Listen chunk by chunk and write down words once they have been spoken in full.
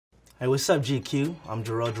Hey, what's up, GQ? I'm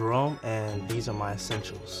Jharrel Jerome, and these are my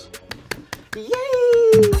essentials. Yay!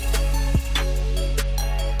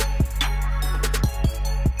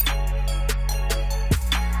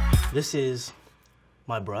 This is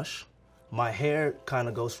my brush. My hair kind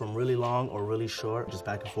of goes from really long or really short, just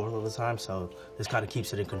back and forth all the time, so this kind of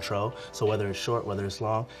keeps it in control. So whether it's short, whether it's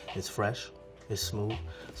long, it's fresh, it's smooth.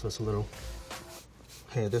 So it's a little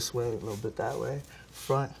hair this way, a little bit that way,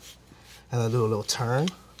 front, and then do a little turn.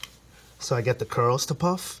 So I get the curls to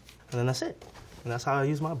puff, and then that's it. And that's how I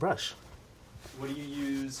use my brush. What do you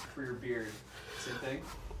use for your beard? Same thing?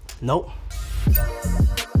 Nope.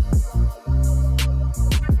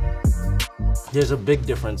 There's a big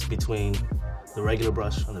difference between the regular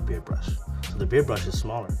brush and the beard brush. So the beard brush is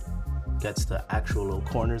smaller, gets the actual little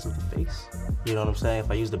corners of the face. You know what I'm saying?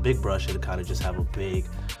 If I use the big brush, it'll kind of just have a big,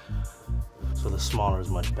 so the smaller is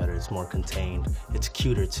much better. It's more contained. It's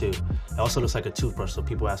cuter too. It also looks like a toothbrush, so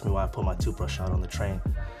people ask me why I put my toothbrush out on the train.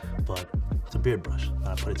 But it's a beard brush. And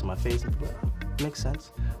I put it to my face and people are like, makes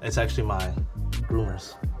sense. It's actually my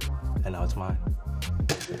groomer's, and now it's mine.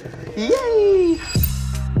 Yay!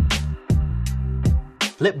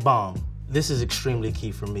 Lip balm. This is extremely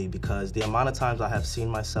key for me because the amount of times I have seen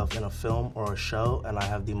myself in a film or a show and I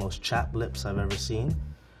have the most chapped lips I've ever seen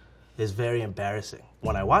is very embarrassing.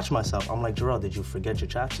 When I watch myself, I'm like, Jharrel, did you forget your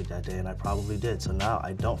chapstick that day? And I probably did, so now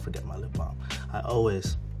I don't forget my lip balm. I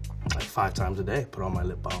always, like 5 times a day, put on my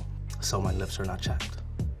lip balm so my lips are not chapped.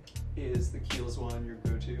 Is the Kiehl's one your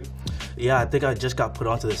go-to? Yeah, I think I just got put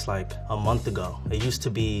onto this like a month ago. It used to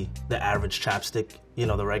be the average chapstick, you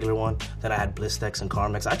know, the regular one. Then I had Blistex and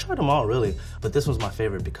Carmex. I tried them all really, but this one's my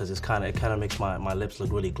favorite because it kind of makes my lips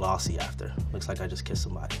look really glossy after. Looks like I just kissed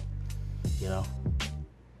somebody, you know?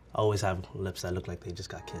 I always have lips that look like they just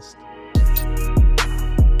got kissed. You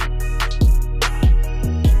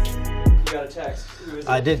got a text. Who is it?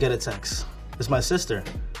 I did get a text. It's my sister,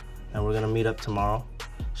 and we're gonna meet up tomorrow.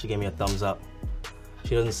 She gave me a thumbs up.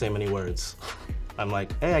 She doesn't say many words. I'm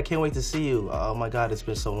like, hey, I can't wait to see you. Oh my God, it's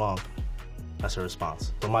been so long. That's her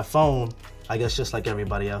response. But my phone, I guess just like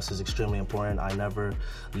everybody else, is extremely important. I never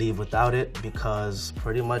leave without it because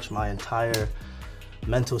pretty much my entire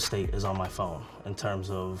mental state is on my phone in terms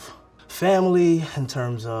of family, in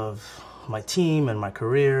terms of my team and my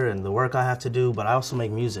career and the work I have to do, but I also make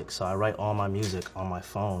music, so I write all my music on my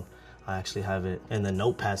phone. I actually have it in the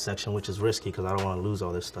notepad section, which is risky because I don't want to lose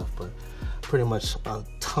all this stuff, but pretty much a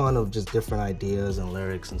ton of just different ideas and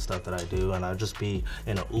lyrics and stuff that I do, and I'll just be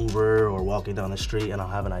in an Uber or walking down the street and I'll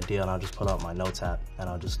have an idea and I'll just pull out my notes app and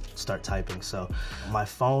I'll just start typing. So my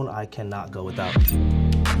phone I cannot go without.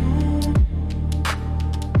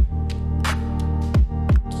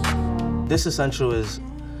 This essential is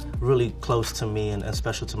really close to me and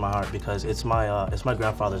special to my heart because it's my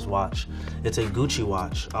grandfather's watch. It's a Gucci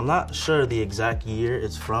watch. I'm not sure the exact year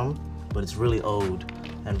it's from, but it's really old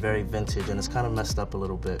and very vintage, and it's kind of messed up a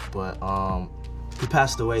little bit. But he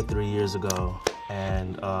passed away 3 years ago,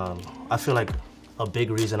 and I feel like a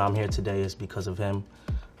big reason I'm here today is because of him.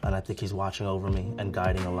 And I think he's watching over me and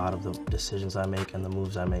guiding a lot of the decisions I make and the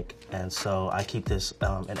moves I make. And so I keep this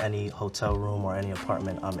in any hotel room or any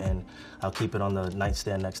apartment I'm in. I'll keep it on the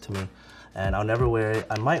nightstand next to me. And I'll never wear it.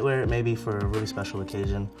 I might wear it maybe for a really special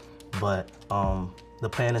occasion, but the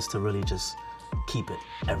plan is to really just keep it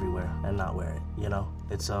everywhere and not wear it, you know?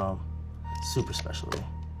 It's super special to me,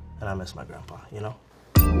 and I miss my grandpa, you know?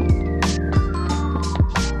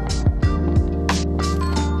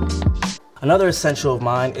 Another essential of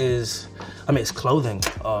mine is, it's clothing,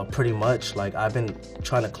 pretty much. Like, I've been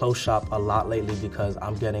trying to clothes shop a lot lately because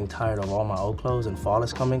I'm getting tired of all my old clothes and fall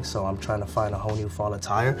is coming, so I'm trying to find a whole new fall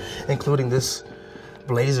attire, including this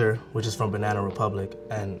blazer, which is from Banana Republic,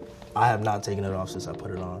 and I have not taken it off since I put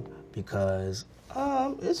it on because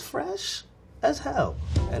it's fresh as hell,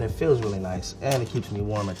 and it feels really nice, and it keeps me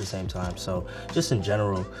warm at the same time. So just in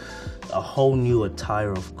general, a whole new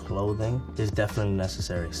attire of clothing is definitely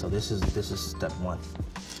necessary. So this is step one.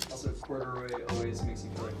 Also, corduroy always makes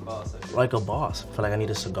you feel like a boss. Like a boss. I feel like I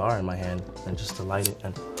need a cigar in my hand and just to light it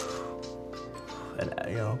and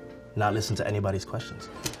you know, not listen to anybody's questions.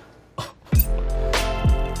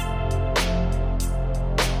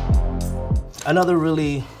 Another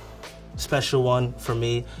really special one for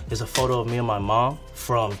me is a photo of me and my mom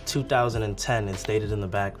from 2010. It's dated in the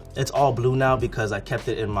back. It's all blue now because I kept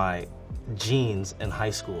it in my jeans in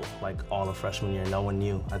high school, like all of freshman year. No one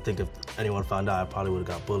knew. I think if anyone found out, I probably would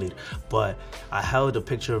have got bullied. But I held a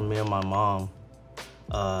picture of me and my mom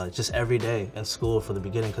just every day in school for the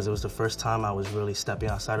beginning, because it was the first time I was really stepping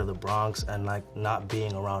outside of the Bronx and like not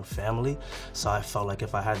being around family. So I felt like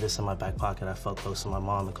if I had this in my back pocket, I felt close to my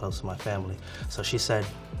mom and close to my family. So she said,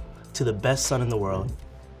 to the best son in the world,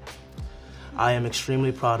 I am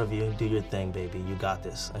extremely proud of you. Do your thing, baby. You got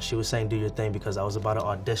this. And she was saying do your thing because I was about to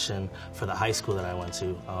audition for the high school that I went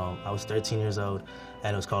to. I was 13 years old,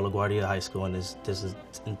 and it was called LaGuardia High School, and this is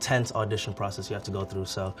intense audition process you have to go through.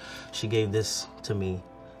 So she gave this to me,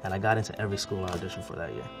 and I got into every school I auditioned for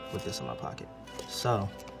that year with this in my pocket. So,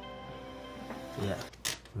 yeah,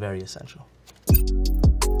 very essential.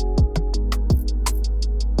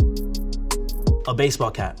 A baseball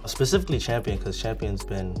cap, specifically Champion, because Champion's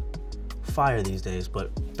been fire these days, but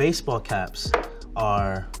baseball caps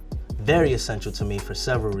are very essential to me for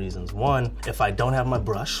several reasons. One, if I don't have my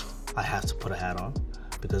brush, I have to put a hat on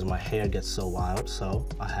because my hair gets so wild, so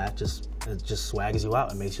a hat just swags you out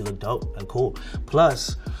and makes you look dope and cool.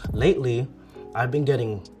 Plus, lately, I've been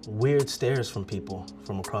getting weird stares from people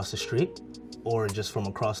from across the street or just from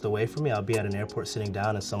across the way from me. I'll be at an airport sitting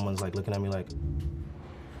down and someone's like looking at me like,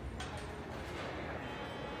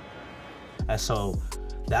 and so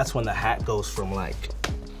that's when the hat goes from like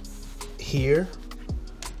here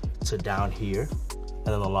to down here. And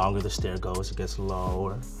then the longer the stare goes, it gets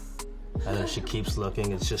lower. And then she keeps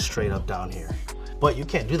looking, it's just straight up down here. But you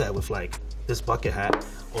can't do that with like this bucket hat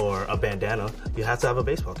or a bandana. You have to have a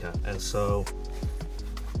baseball cap. And so,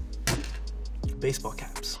 baseball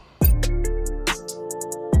caps.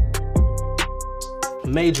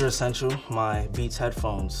 Major essential, my Beats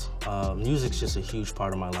headphones. Music's just a huge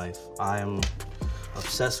part of my life. I am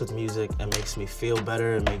obsessed with music. It makes me feel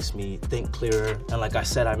better, it makes me think clearer. And like I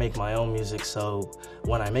said, I make my own music, so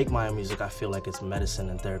when I make my own music, I feel like it's medicine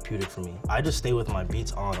and therapeutic for me. I just stay with my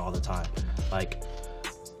Beats on all the time. Like,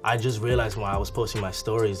 I just realized when I was posting my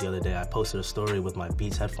stories the other day, I posted a story with my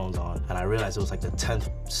Beats headphones on, and I realized it was like the 10th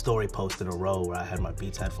story post in a row where I had my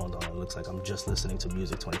Beats headphones on. It looks like I'm just listening to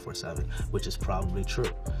music 24/7, which is probably true.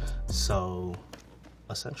 So,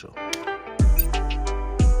 essential.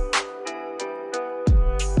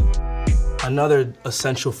 Another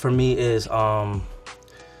essential for me is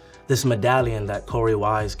this medallion that Corey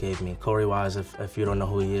Wise gave me. Corey Wise, if you don't know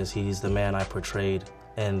who he is, he's the man I portrayed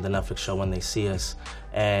in the Netflix show When They See Us.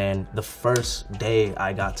 And the first day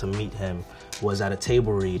I got to meet him was at a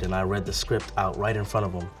table read, and I read the script out right in front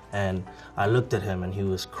of him. And I looked at him and he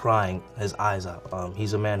was crying his eyes out.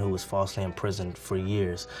 He's a man who was falsely imprisoned for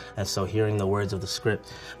years. And so hearing the words of the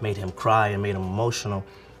script made him cry and made him emotional.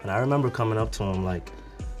 And I remember coming up to him like,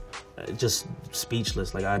 just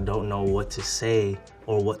speechless, like I don't know what to say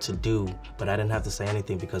or what to do, but I didn't have to say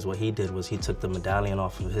anything because what he did was he took the medallion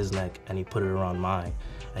off of his neck and he put it around mine,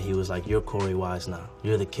 and he was like, you're Corey Wise now,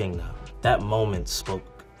 you're the king now. That moment spoke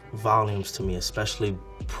volumes to me, especially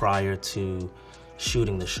prior to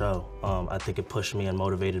shooting the show. I think it pushed me and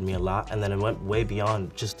motivated me a lot, and then it went way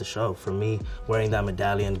beyond just the show. For me, wearing that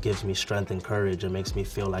medallion gives me strength and courage. It makes me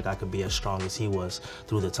feel like I could be as strong as he was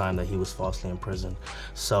through the time that he was falsely imprisoned.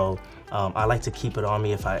 So I like to keep it on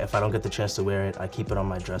me. If I don't get the chance to wear it, I keep it on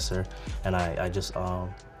my dresser, and I just,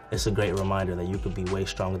 it's a great reminder that you could be way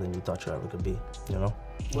stronger than you thought you ever could be, you know?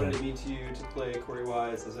 What did it mean to you to play Corey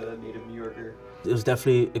Wise as a native New Yorker? It was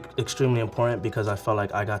definitely extremely important because I felt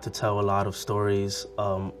like I got to tell a lot of stories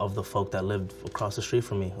of the folk that lived across the street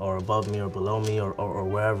from me or above me or below me or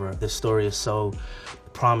wherever. This story is so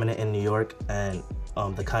prominent in New York, and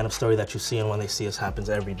the kind of story that you see and When They See Us happens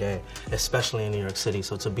every day, especially in New York City.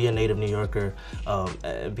 So to be a native New Yorker,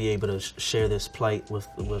 be able to share this plight with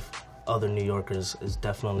other New Yorkers is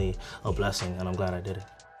definitely a blessing, and I'm glad I did it.